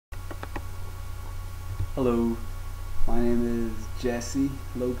Hello, my name is Jesse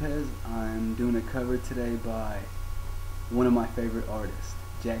Lopez. I'm doing a cover today by one of my favorite artists,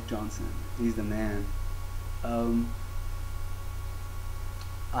 Jack Johnson. He's the man. I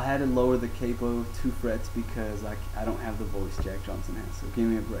had to lower the capo 2 frets because I don't have the voice Jack Johnson has, so give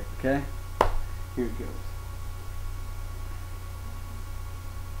me a break, okay? Here it goes.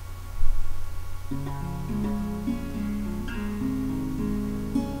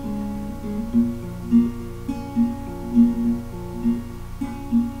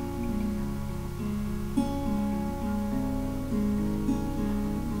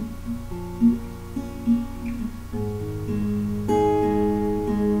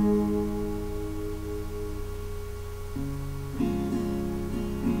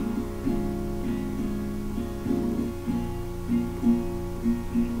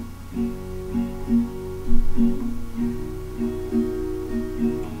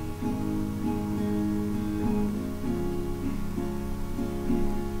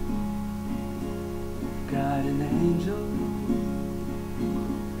 Got an angel,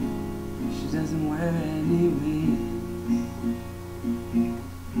 she doesn't wear any wings.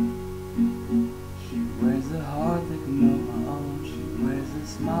 She wears a heart that can melt my own. She wears a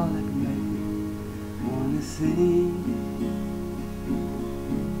smile that can make me wanna sing.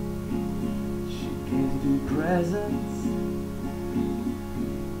 She gives me presents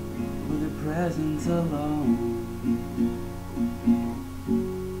with her presence alone.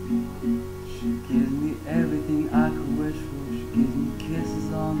 She gives me everything I could wish for. She gives me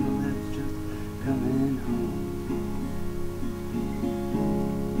kisses on the lips just coming home.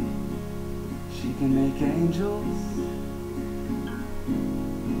 She can make angels,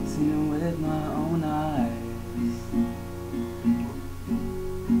 seen them with my own eyes.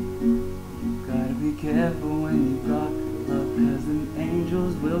 Gotta be careful when you rock your love, 'cause them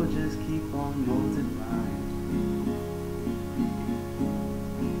angels will just keep on multiplying.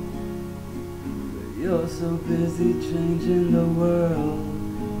 You're so busy changing the world.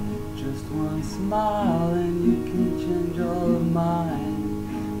 Just one smile and you can change all of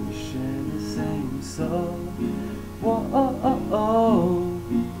mine. We share the same soul. Whoa, oh, oh, oh.